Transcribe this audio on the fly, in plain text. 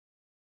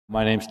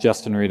My name's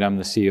Justin Reid. I'm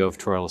the CEO of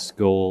Troilus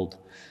Gold.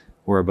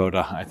 We're about,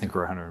 I think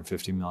we're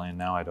 150 million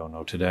now. I don't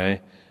know today.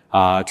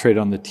 Trade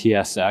on the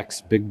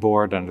TSX Big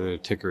Board under the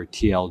ticker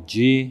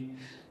TLG.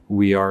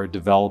 We are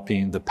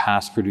developing the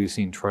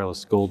past-producing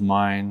Troilus Gold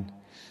Mine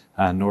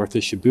north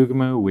of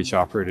Chibougamau, which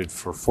operated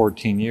for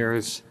 14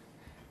 years,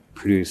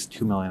 produced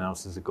 2 million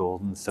ounces of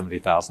gold and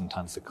 70,000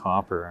 tons of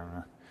copper.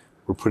 And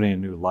we're putting a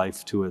new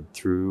life to it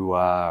through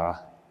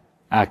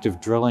active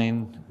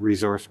drilling,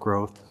 resource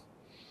growth.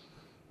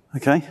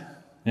 Okay.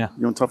 Yeah.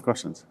 You want tough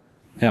questions?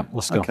 Yeah,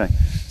 let's go. Okay.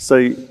 So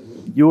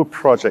your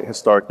project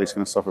historically is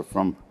going to suffer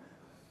from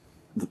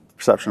the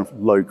perception of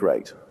low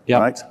grade,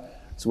 right?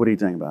 So what are you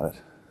doing about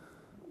it?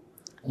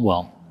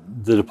 Well,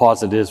 the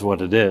deposit is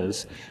what it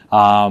is.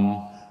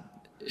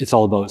 It's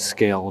all about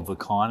scale of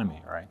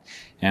economy, right?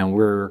 And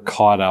we're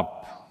caught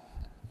up,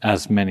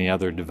 as many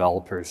other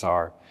developers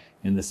are,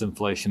 in this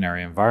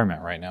inflationary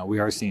environment right now. We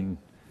are seeing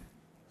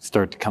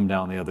start to come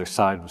down the other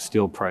side with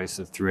steel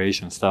prices through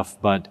Asian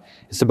stuff, but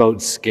it's about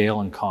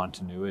scale and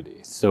continuity.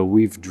 So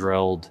we've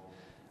drilled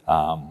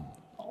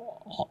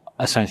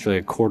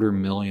essentially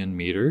 250,000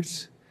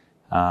 meters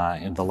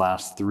in the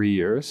last 3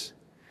 years.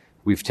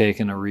 We've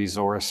taken a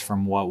resource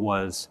from what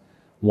was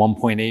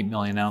 1.8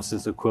 million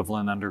ounces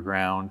equivalent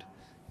underground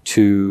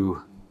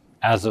to,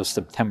 as of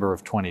September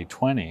of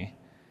 2020,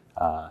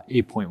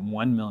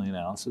 8.1 million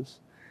ounces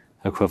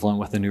equivalent,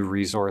 with a new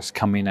resource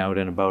coming out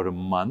in about a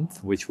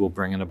month, which will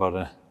bring in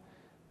about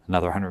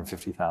another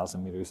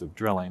 150,000 meters of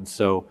drilling.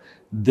 So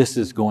this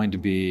is going to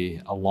be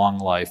a long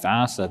life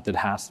asset that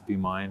has to be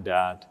mined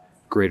at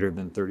greater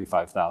than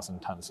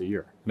 35,000 tons a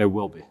year. And it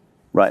will be.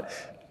 Right.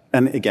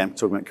 And again,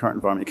 talking about current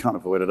environment, you can't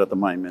avoid it at the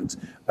moment.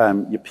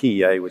 Your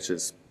PEA, which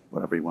is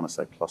whatever you want to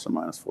say, plus or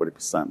minus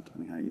 40%,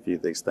 depending how you view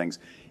these things.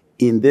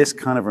 In this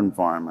kind of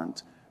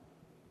environment,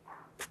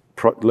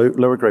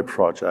 lower grade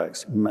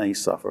projects may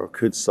suffer or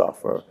could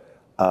suffer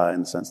in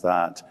the sense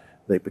that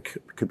they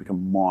could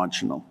become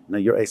marginal. Now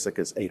your AISC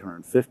is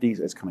 850,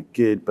 it's kind of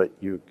good, but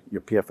your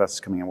PFS is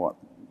coming in what,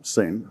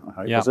 soon, I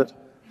hope, is it?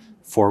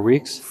 4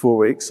 weeks. 4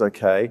 weeks,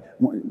 okay.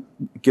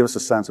 Give us a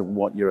sense of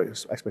what your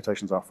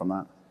expectations are from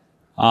that.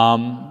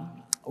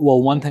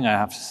 Well, one thing I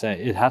have to say,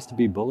 it has to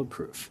be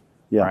bulletproof,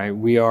 right?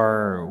 We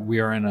are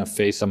in a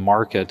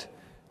market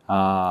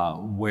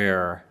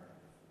where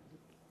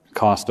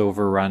cost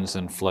overruns,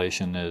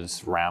 inflation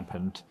is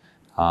rampant,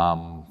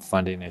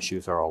 funding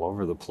issues are all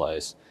over the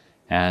place.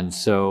 And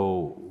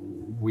so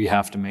we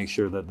have to make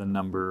sure that the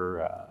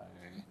number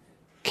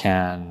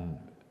can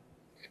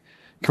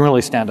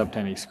really stand up to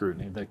any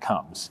scrutiny that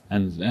comes.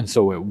 And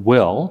so it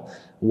will.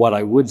 What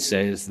I would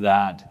say is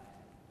that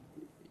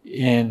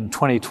in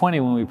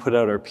 2020, when we put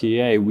out our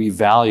PEA, we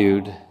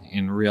valued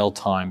in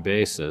real-time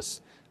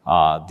basis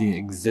the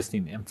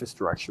existing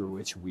infrastructure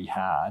which we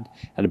had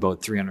at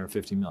about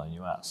 350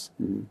 million US.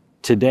 Mm-hmm.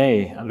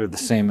 Today, under the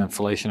same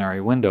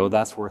inflationary window,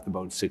 that's worth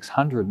about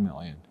 600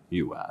 million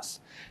US.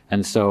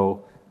 And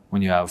so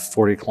when you have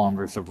 40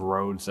 kilometers of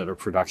roads that are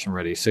production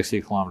ready,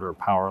 60 kilometer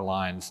power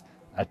lines,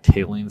 a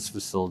tailings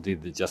facility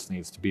that just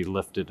needs to be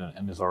lifted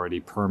and is already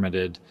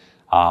permitted,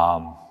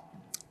 the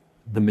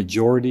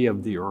majority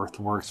of the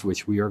earthworks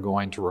which we are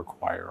going to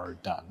require are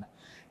done.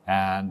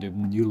 And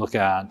when you look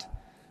at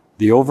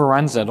the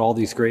overruns at all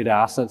these great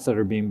assets that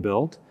are being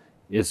built,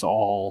 it's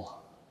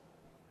all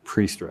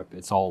pre-strip,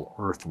 it's all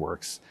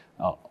earthworks.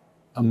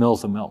 A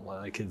mill's a mill,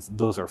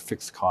 those are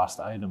fixed cost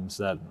items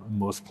that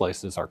most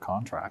places are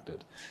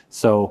contracted.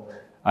 So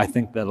I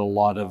think that a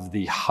lot of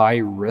the high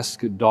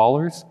risk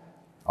dollars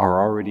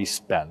are already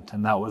spent,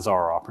 and that was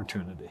our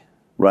opportunity.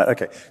 Right,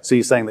 okay. So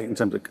you're saying that in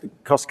terms of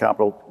cost of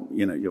capital,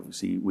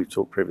 obviously we've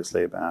talked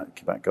previously about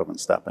Quebec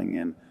government stepping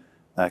in,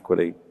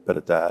 equity, bit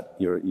of debt,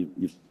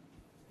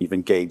 you've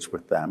engaged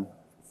with them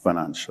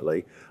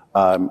financially,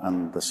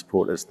 and the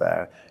support is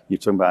there. You're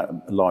talking about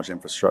a large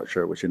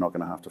infrastructure which you're not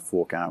going to have to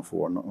fork out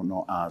for, or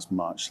not as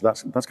much. So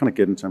that's kind of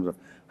good in terms of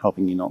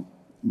helping you not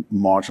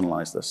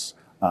marginalize this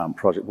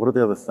project. What are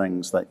the other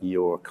things that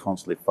you're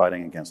constantly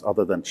fighting against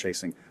other than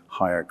chasing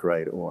higher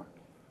grade ore?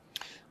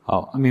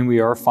 Oh, I mean, we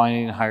are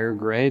finding higher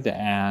grade,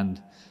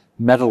 and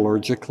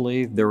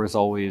metallurgically, there was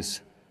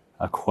always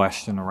a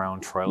question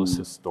around Troilus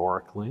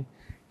historically.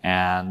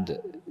 And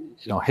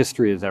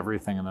history is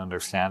everything, and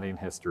understanding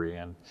history.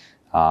 And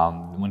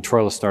when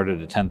Troilus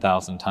started at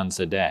 10,000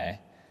 tons a day,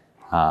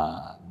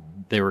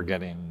 they were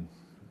getting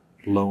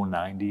low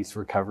 90s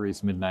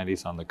recoveries, mid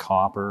 90s on the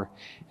copper.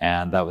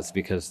 And that was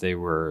because they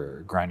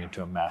were grinding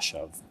to a mesh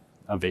of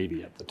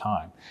 80 at the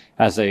time.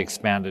 As they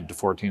expanded to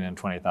 14 and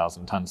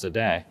 20,000 tons a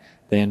day,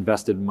 they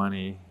invested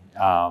money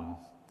in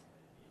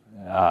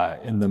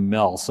the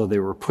mill. So they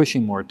were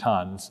pushing more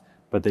tons,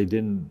 but they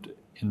didn't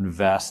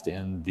invest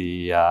in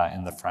the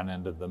front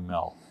end of the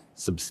mill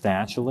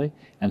substantially,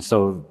 and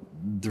so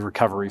the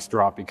recoveries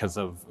drop because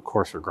of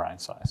coarser grind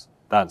size.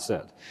 That's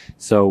it.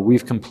 So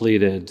we've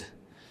completed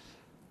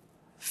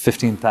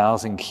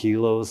 15,000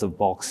 kilos of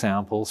bulk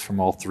samples from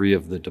all three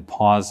of the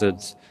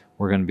deposits.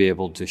 we're going to be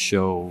able to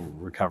show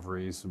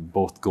recoveries,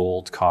 both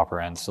gold,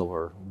 copper, and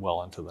silver,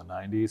 well into the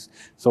 90s.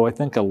 So I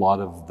think a lot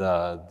of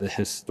the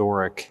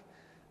historic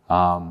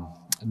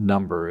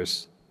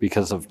numbers,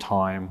 because of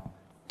time,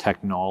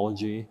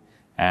 technology,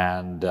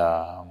 and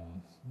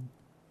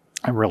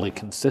really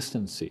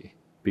consistency,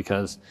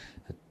 because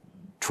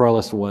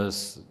Troilus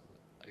was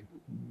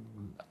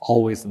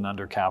always an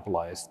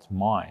undercapitalized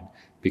mine,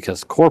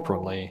 because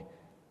corporately,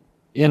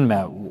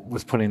 Inmet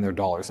was putting their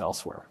dollars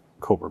elsewhere.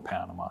 Cobre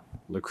Panama,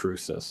 La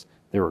Cruces,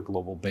 they were a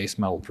global base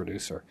metal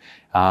producer.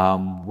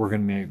 We're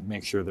going to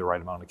make sure the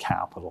right amount of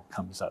capital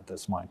comes at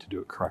this mine to do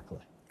it correctly.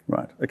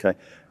 Right, okay.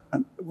 I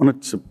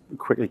wanted to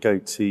quickly go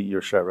to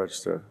your share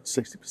register,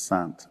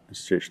 60%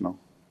 institutional.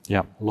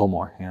 Yeah, a little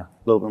more, yeah. A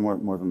little bit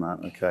more than that,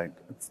 okay.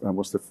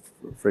 What's the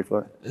free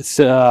float? It's,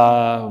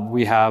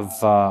 we have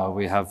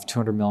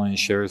 200 million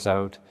shares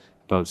out.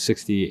 About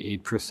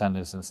 68%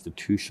 is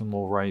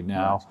institutional right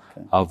now,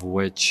 okay. Of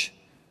which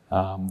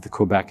the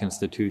Quebec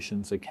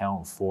institutions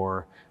account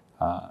for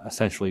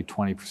essentially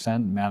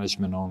 20%.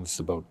 Management owns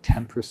about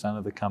 10%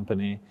 of the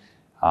company,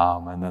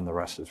 and then the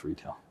rest is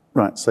retail.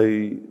 Right, so,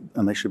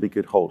 and they should be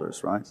good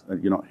holders, right?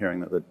 You're not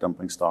hearing that they're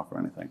dumping stock or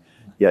anything.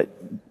 Yet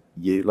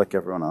you, like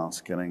everyone else,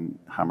 getting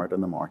hammered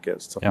in the market.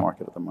 It's a tough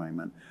market at the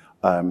moment.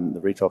 The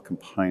retail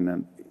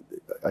component,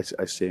 I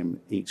assume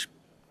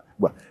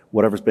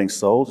whatever's being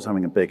sold is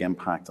having a big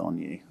impact on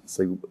you.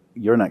 So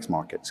you're an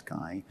ex-markets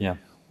guy. Yeah.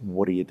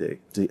 What do you do?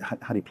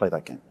 How do you play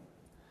that game?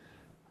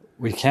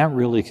 We can't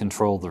really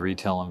control the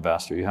retail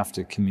investor. You have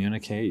to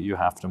communicate, you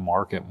have to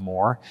market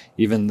more,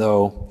 even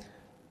though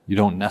you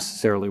don't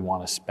necessarily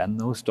want to spend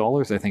those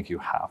dollars. I think you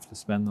have to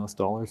spend those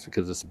dollars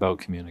because it's about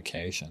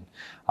communication.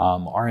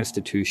 Our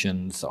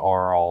institutions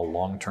are all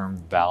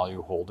long-term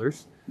value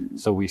holders,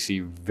 so we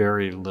see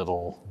very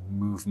little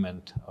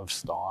movement of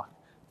stock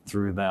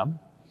through them.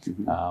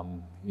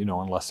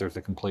 Unless there's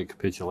a complete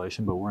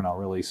capitulation, but we're not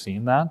really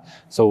seeing that.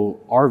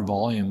 So our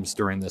volumes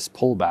during this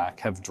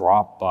pullback have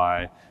dropped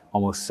by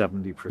almost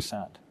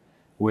 70%,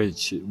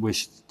 which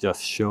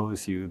just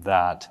shows you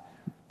that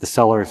the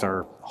sellers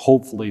are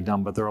hopefully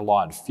done, but they're a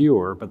lot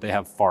fewer, but they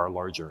have far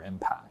larger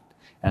impact.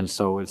 And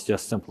so it's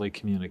just simply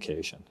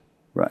communication.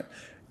 Right.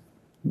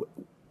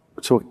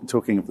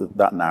 Talking of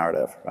that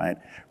narrative, right?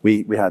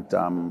 We had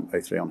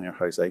O3 on here,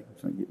 Jose,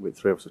 with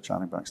three of us were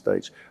chatting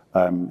backstage.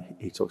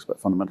 He talks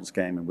about fundamentals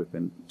game, and we've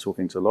been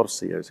talking to a lot of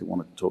CEOs who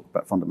want to talk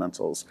about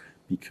fundamentals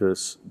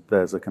because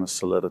there's a kind of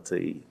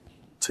solidity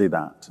to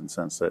that, in the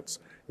sense that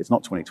it's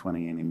not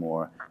 2020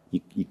 anymore.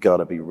 You got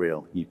to be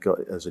real.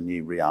 There's a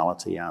new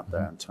reality out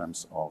there in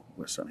terms of,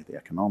 well, certainly the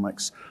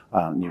economics,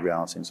 new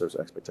reality in terms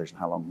of expectation,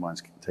 how long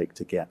mines can take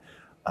to get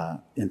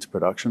into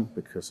production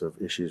because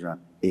of issues around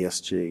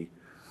ESG,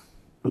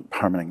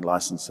 permitting,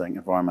 licensing,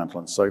 environmental,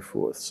 and so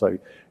forth. So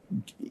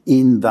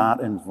in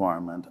that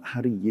environment, how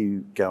do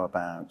you go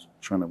about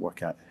trying to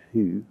work out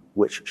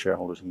which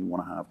shareholders you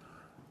want to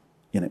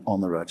have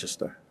on the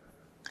register?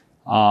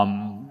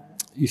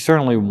 You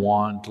certainly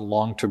want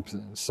long-term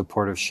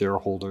supportive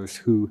shareholders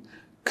who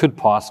could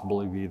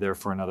possibly be there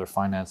for another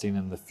financing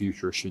in the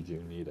future should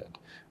you need it,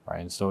 right?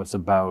 And so it's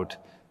about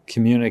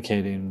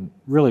communicating,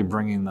 really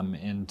bringing them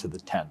into the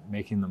tent,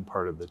 making them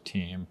part of the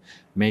team,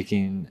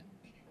 making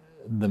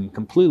them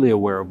completely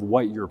aware of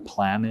what your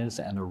plan is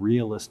and a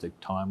realistic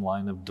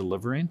timeline of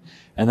delivering,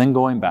 and then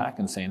going back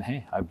and saying,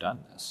 hey, I've done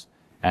this,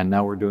 and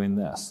now we're doing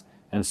this.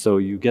 And so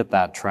you get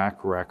that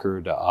track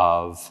record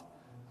of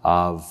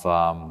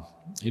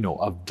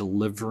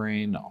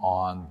delivering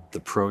on the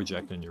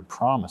project and your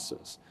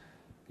promises.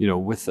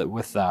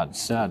 With that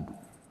said,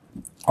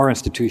 our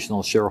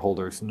institutional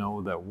shareholders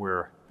know that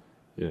we're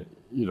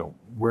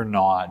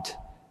not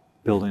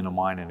building a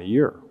mine in a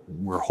year.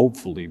 We're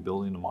hopefully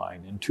building a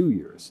mine in 2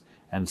 years.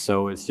 And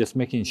so it's just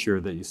making sure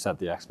that you set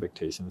the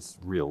expectations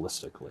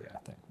realistically, I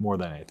think, more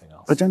than anything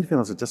else. But don't you feel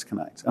there's a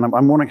disconnect? And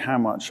I'm wondering how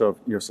much of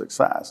your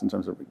success in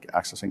terms of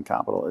accessing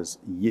capital is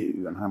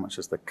you and how much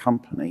is the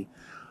company,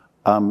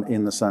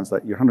 in the sense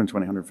that you're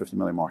 120, 150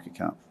 million market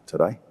cap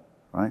today,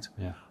 right?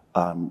 Yeah.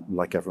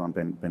 Like everyone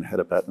been hit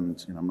a bit,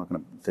 and I'm not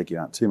going to dig you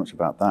out too much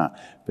about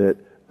that. But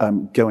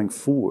going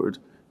forward,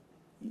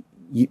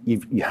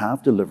 you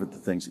have delivered the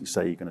things that you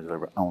say you're going to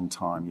deliver on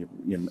time.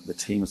 The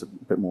team is a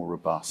bit more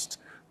robust.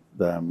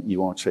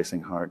 You are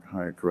chasing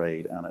higher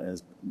grade, and it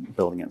is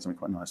building into something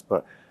quite nice.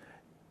 But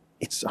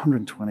it's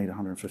 120 to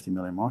 150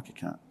 million market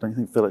cap. Don't you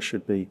think, Phil, it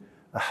should be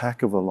a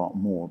heck of a lot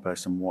more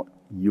based on what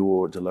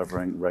you're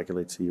delivering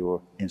regularly to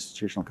your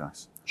institutional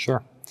guys?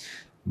 Sure.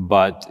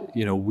 But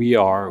we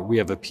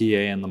have a PA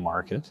in the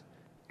market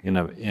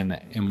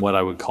in what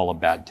I would call a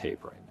bad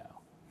tape right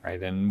now,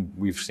 right? And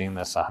we've seen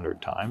this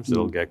 100 times.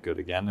 It'll get good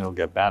again. It'll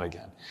get bad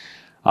again.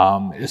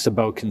 It's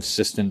about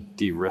consistent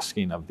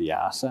de-risking of the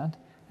asset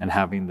and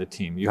having the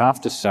team. You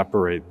have to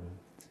separate,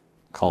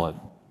 call it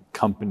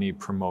company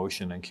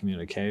promotion and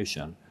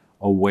communication,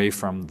 away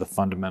from the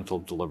fundamental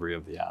delivery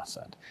of the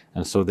asset.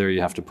 And so there you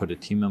have to put a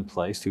team in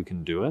place who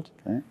can do it,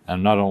 okay,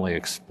 and not only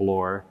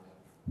explore,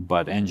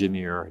 but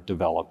engineer,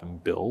 develop,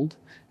 and build.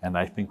 And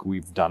I think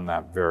we've done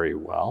that very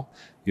well.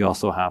 You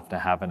also have to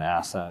have an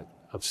asset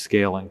of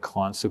scale and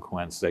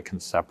consequence that can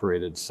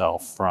separate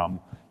itself from,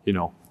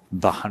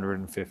 the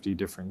 150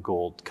 different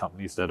gold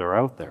companies that are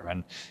out there.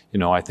 And,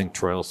 I think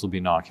Troilus will be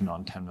knocking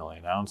on 10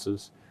 million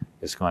ounces.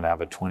 It's going to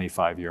have a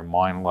 25-year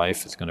mine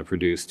life. It's going to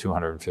produce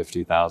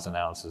 250,000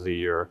 ounces a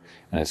year.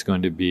 And it's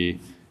going to be,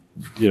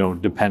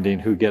 depending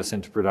who gets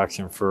into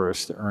production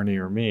first, Ernie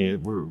or me,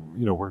 we're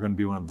going to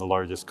be one of the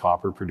largest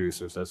copper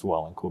producers as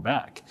well in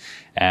Quebec.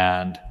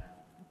 And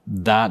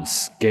that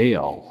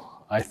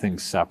scale, I think,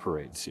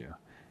 separates you.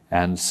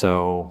 And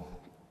so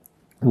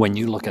when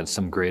you look at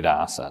some great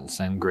assets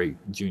and great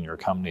junior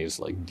companies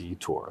like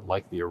Detour,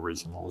 like the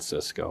original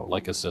Osisko,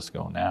 like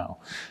Osisko now,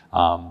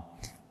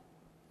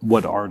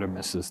 what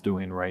Artemis is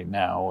doing right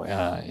now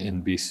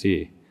in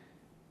BC,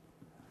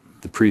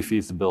 the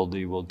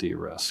pre-feasibility will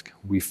de-risk.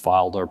 We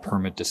filed our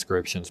permit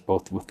descriptions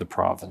both with the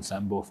province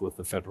and both with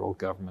the federal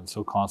government,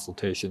 so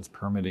consultations,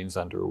 permitting's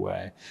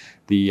underway.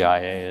 The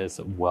EIA is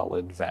well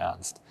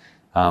advanced.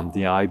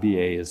 The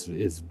IBA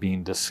is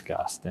being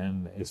discussed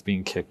and is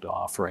being kicked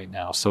off right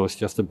now. So it's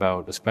just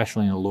about,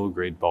 especially in a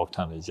low-grade bulk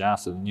tonnage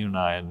asset, and you and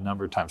I a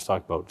number of times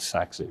talked about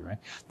sexy, right?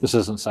 This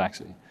isn't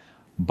sexy,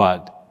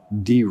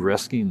 but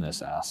de-risking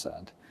this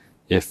asset,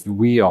 if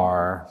we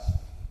have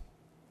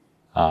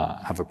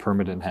a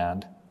permit in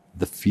hand,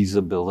 the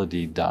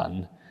feasibility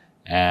done,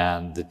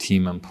 and the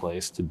team in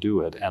place to do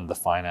it, and the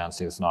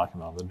financing is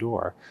knocking on the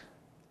door,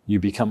 you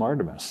become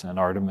Artemis. And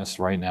Artemis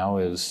right now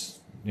is,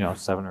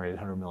 $700 or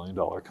 $800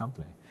 million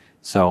company.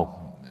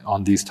 So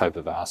on these type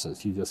of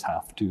assets, you just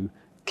have to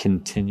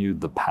continue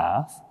the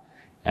path.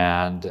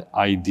 And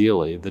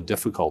ideally, the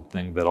difficult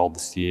thing that all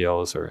the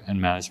CEOs and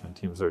management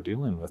teams are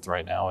dealing with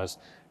right now is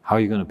how are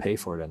you going to pay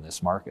for it in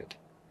this market?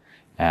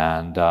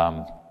 And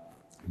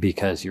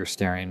because you're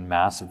staring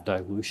massive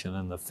dilution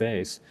in the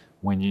face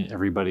when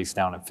everybody's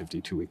down at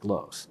 52-week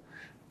lows.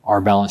 Our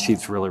balance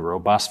sheet's really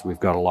robust. We've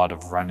got a lot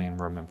of running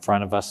room in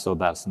front of us, so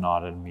that's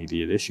not an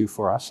immediate issue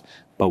for us.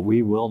 But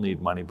we will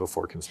need money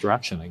before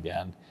construction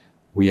again.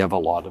 We have a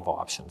lot of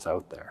options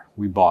out there.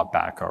 We bought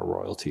back our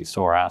royalty,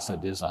 so our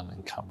asset is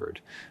unencumbered.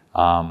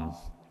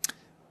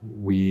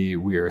 We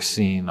are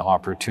seeing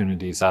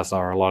opportunities, as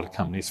are a lot of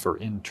companies, for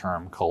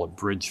interim, call it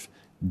bridge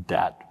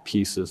debt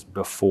pieces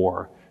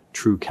before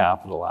true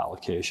capital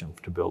allocation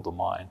to build a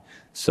mine.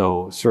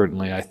 So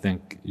certainly I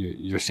think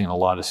you're seeing a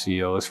lot of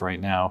CEOs right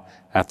now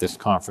at this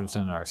conference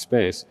in our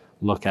space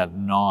look at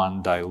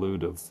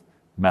non-dilutive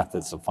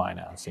methods of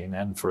financing.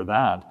 And for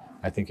that,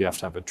 I think you have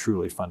to have a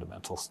truly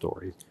fundamental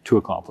story to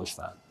accomplish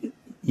that.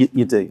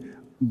 You do.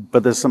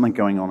 But there's something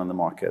going on in the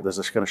market. There's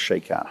this kind of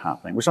shakeout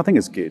happening, which I think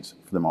is good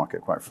for the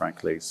market, quite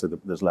frankly, so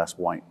that there's less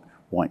white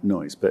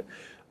noise. But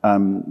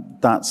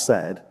that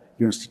said,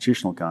 your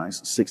institutional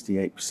guys,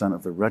 68%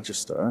 of the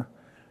register,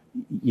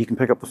 you can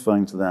pick up the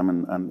phone to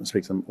them and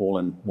speak to them all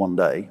in one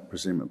day,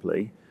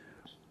 presumably.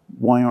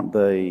 Why aren't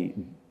they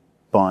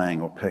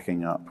buying or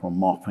picking up or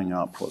mopping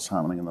up what's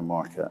happening in the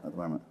market at the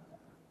moment?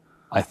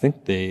 I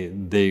think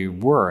they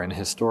were, and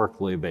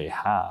historically they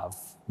have,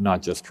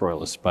 not just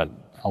Troilus, but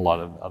a lot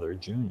of other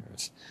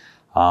juniors.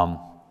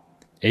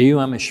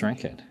 AUM is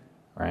shrinking,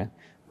 right?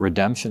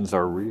 Redemptions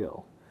are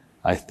real.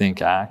 I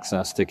think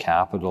access to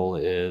capital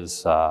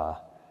is, not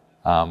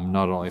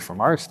only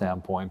from our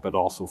standpoint, but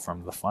also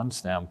from the fund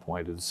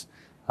standpoint, is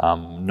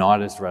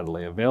not as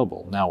readily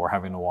available. Now we're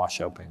having a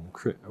washout in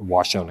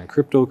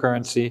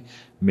cryptocurrency.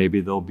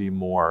 Maybe there'll be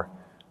more,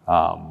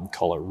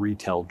 call it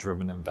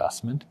retail-driven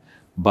investment.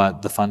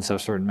 But the funds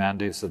have certain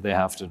mandates that they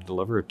have to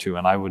deliver to.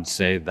 And I would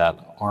say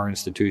that our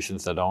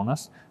institutions that own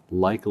us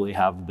likely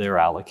have their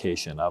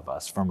allocation of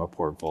us from a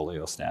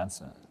portfolio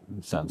sense.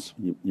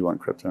 You want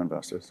crypto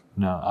investors?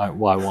 No, I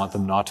want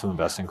them not to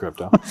invest in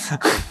crypto.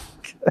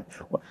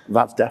 Well,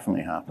 that's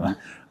definitely happening.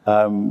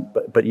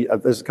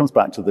 But this comes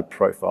back to the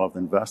profile of the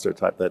investor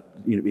type that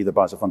either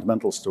buys a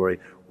fundamental story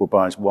or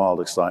buys wild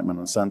excitement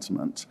and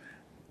sentiment.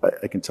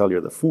 I can tell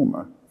you're the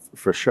former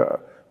for sure,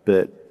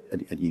 but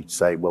and you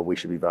say, well, we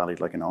should be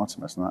valued like an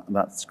Artemis, and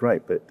that's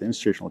great, but the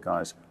institutional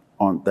guys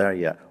aren't there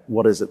yet.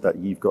 What is it that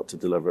you've got to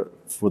deliver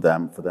for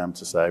them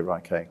to say,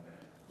 right, okay,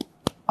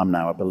 I'm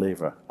now a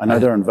believer? I know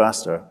they're an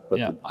investor, but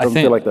it doesn't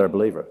feel like they're a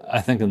believer.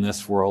 I think in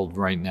this world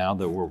right now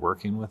that we're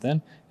working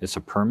within, it's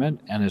a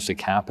permit and it's a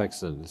CapEx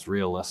that is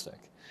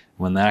realistic.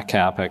 When that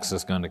CapEx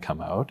is going to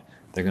come out,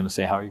 they're going to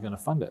say, how are you going to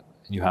fund it?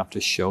 And you have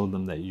to show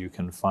them that you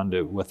can fund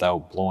it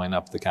without blowing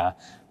up the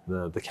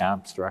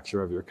cap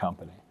structure of your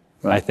company.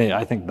 Right.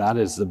 I think that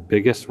is the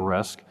biggest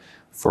risk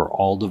for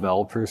all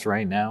developers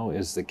right now,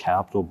 is the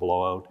capital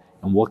blowout,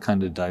 and what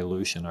kind of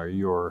dilution are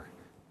your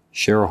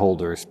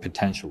shareholders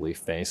potentially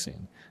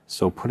facing.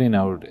 So putting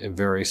out a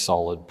very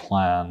solid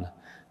plan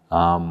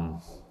to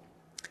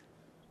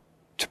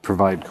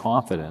provide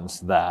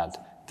confidence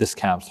that this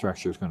cap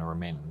structure is going to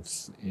remain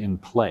in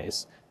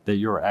place, that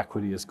your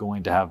equity is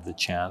going to have the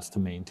chance to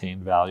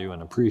maintain value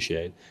and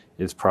appreciate,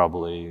 is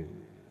probably,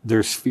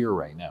 there's fear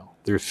right now.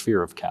 There's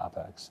fear of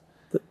CapEx.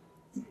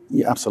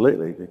 Yeah,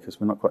 absolutely, because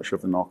we're not quite sure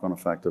of the knock-on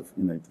effect of,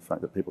 the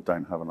fact that people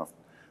don't have enough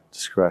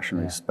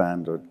discretionary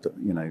spend, or,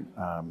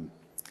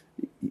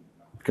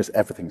 because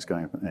everything's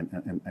going up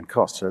in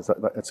cost. So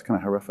it's kind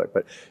of horrific.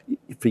 But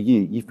for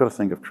you, you've got to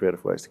think of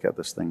creative ways to get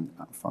this thing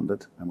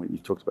funded. And you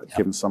talked about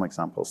given some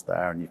examples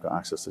there, and you've got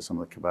access to some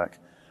of the Quebec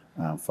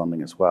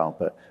funding as well.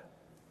 But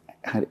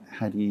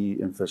how do you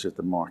envisage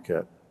the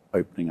market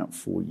opening up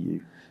for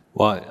you?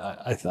 Well,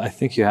 I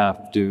think you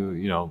have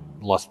to,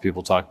 lots of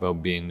people talk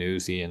about being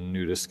newsy and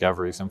new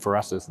discoveries, and for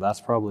us,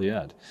 that's probably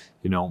it.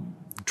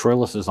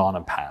 Troilus is on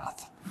a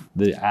path.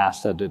 The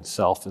asset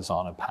itself is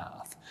on a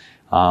path.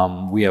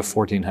 We have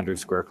 1,400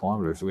 square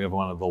kilometers. We have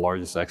one of the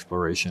largest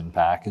exploration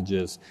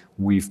packages.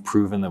 We've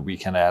proven that we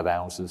can add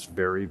ounces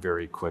very,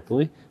 very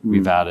quickly.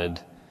 We've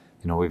added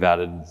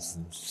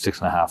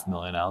 6.5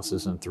 million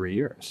ounces in 3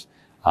 years.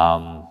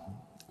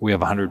 We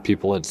have 100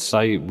 people at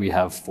site. We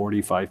have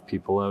 45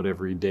 people out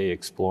every day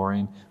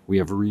exploring. We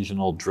have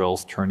regional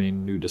drills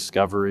turning new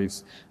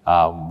discoveries,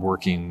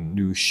 working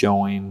new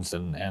showings,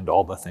 and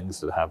all the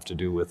things that have to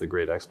do with a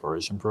great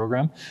exploration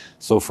program.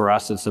 So for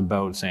us, it's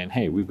about saying,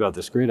 hey, we've got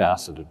this great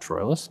asset at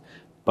Troilus,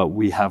 but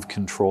we have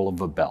control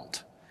of a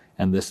belt.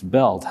 And this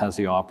belt has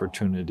the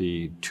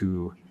opportunity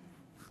to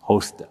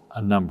host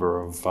a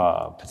number of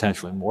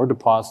potentially more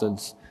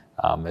deposits.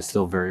 It's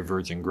still very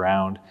virgin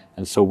ground.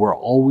 And so we're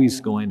always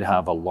going to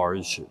have a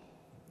large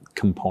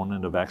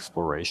component of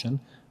exploration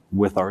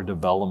with our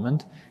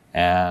development.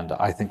 And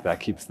I think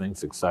that keeps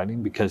things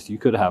exciting, because you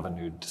could have a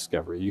new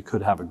discovery. You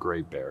could have a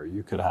Great Bear.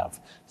 You could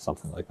have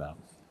something like that.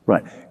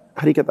 Right.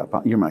 How do you get that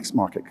back? You're Max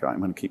market guy. I'm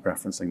going to keep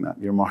referencing that.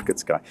 You're a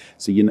markets guy.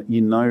 So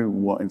you know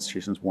what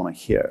institutions want to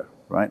hear,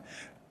 right?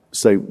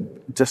 So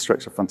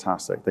districts are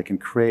fantastic. They can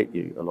create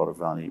you a lot of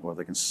value, or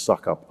they can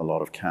suck up a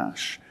lot of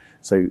cash.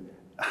 So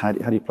how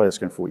do you play this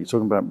going forward? You're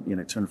talking about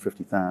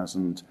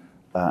 250,000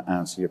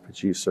 ounce a year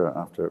producer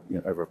after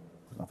over,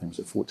 I think, was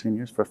it 14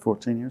 years? For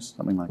 14 years,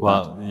 something like that.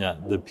 Well, yeah,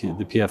 the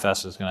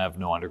PFS is going to have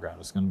no underground.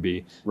 It's going to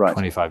be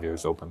 25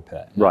 years open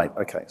pit. Yeah. Right.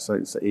 Okay. So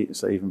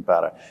even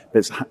better. But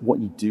it's what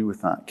you do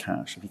with that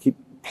cash. If you keep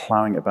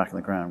plowing it back in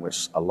the ground,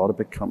 which a lot of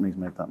big companies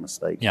make that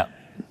mistake. Yeah.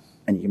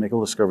 And you can make all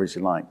the discoveries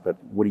you like,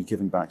 but what are you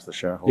giving back to the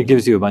shareholders? It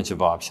gives you a bunch of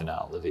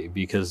optionality,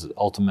 because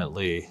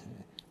ultimately,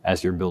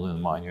 as you're building the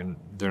mine,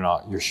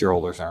 your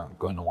shareholders aren't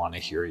going to want to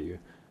hear you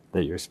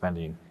that you're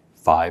spending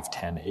 $5,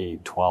 $10,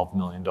 $8, $12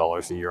 million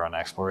a year on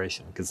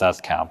exploration, because that's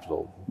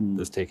capital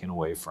that's taken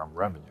away from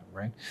revenue,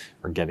 right?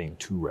 Or getting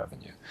to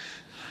revenue.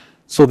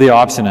 So the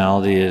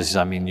optionality is,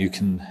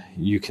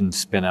 you can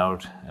spin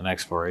out an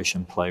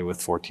exploration play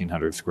with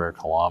 1,400 square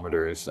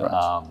kilometers.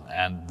 Right.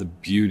 And the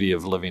beauty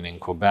of living in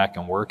Quebec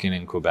and working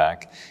in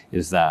Quebec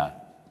is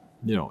that,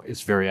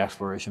 it's very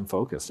exploration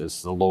focused.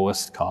 It's the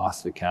lowest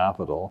cost of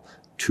capital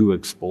to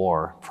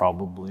explore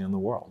probably in the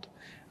world.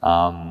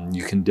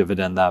 You can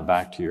dividend that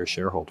back to your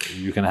shareholders.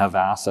 You can have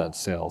asset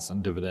sales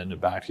and dividend it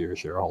back to your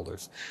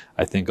shareholders.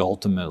 I think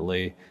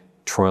ultimately,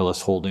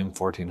 Troilus holding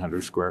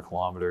 1,400 square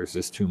kilometers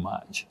is too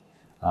much.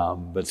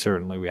 But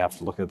certainly we have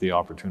to look at the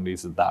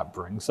opportunities that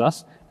brings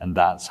us, and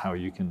that's how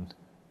you can,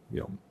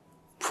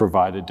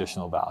 provide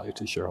additional value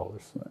to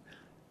shareholders. Right.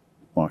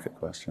 Market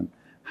question.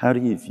 How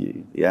do you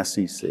view the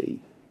SEC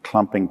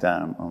clamping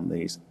down on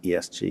these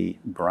ESG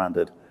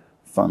branded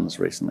funds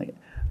recently?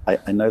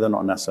 I know they're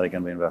not necessarily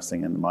going to be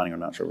investing in mining or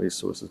natural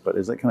resources, but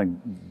is that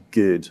kind of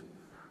good?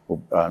 Or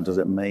does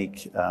it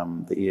make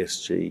the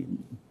ESG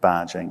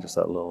badging just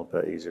that little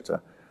bit easier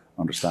to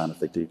understand if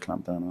they do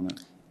clamp down on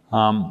it?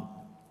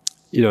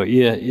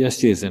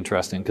 ESG is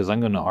interesting, because I'm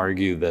going to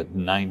argue that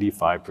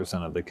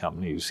 95% of the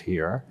companies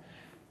here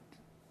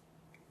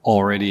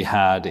already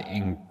had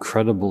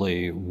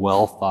incredibly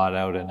well thought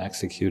out and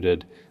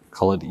executed,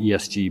 call it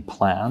ESG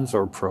plans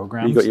or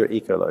programs. You got your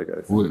eco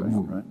logo,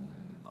 right?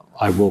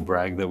 I will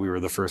brag that we were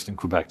the first in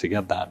Quebec to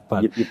get that.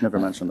 But you've never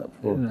mentioned that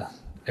before.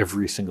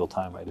 Every single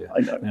time I do.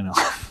 I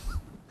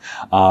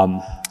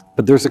know.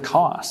 But there's a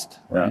cost,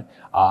 right?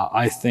 Yeah.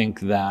 I think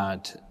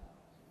that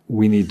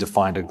we need to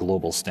find a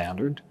global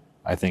standard.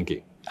 I think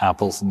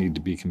apples need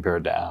to be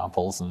compared to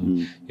apples,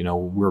 and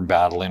we're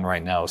battling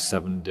right now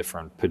 7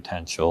 different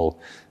potential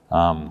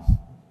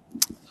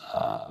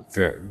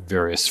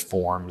various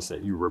forms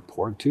that you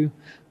report to.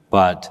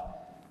 But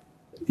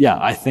yeah,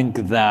 I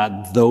think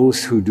that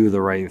those who do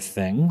the right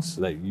things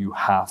that you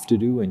have to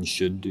do and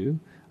should do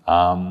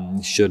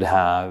should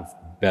have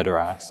better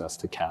access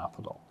to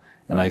capital.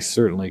 And I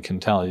certainly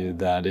can tell you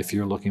that if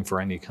you're looking for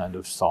any kind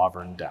of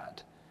sovereign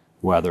debt,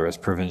 whether it's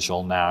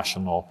provincial,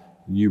 national,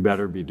 you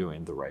better be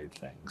doing the right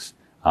things.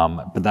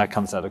 But that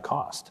comes at a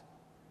cost,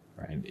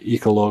 right?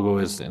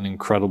 Ecologo is an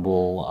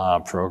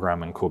incredible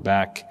program in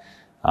Quebec.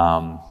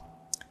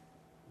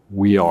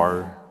 We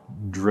are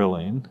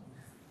drilling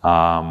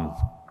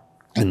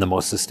in the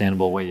most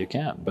sustainable way you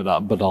can. But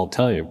I'll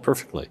tell you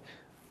perfectly,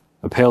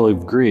 a pail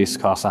of grease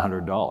costs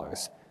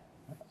 $100.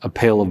 A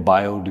pail of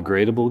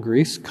biodegradable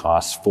grease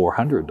costs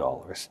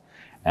 $400.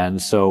 And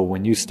so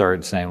when you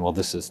start saying, well,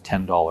 this is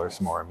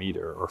 $10 more a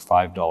meter or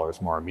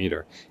 $5 more a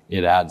meter,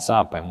 it adds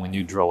up. And when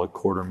you drill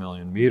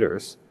 250,000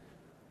 meters,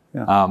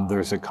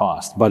 there's a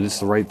cost, but it's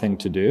the right thing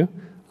to do.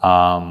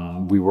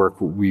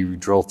 We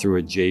drill through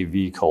a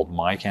JV called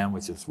MyCam,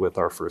 which is with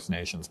our First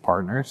Nations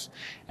partners,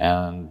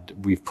 and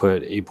we've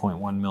put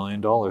 $8.1 million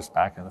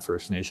back in the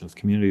First Nations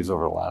communities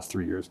over the last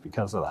 3 years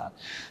because of that.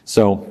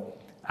 So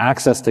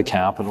access to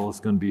capital is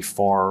going to be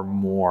far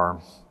more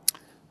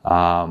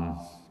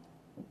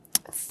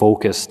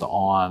focused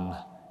on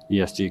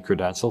ESG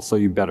credentials, so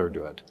you better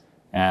do it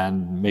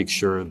and make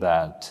sure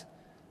that,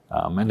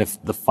 and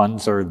if the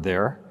funds are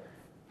there,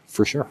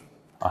 for sure.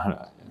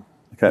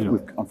 Okay,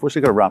 we've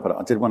unfortunately got to wrap it up.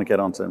 I did want to get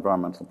onto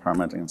environmental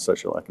permitting and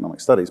social economic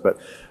studies, but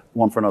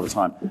one for another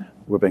time.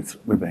 We're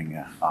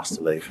being asked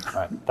to leave.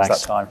 All right, thanks.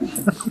 It's that time.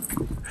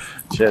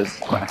 Cheers.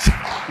 Thanks.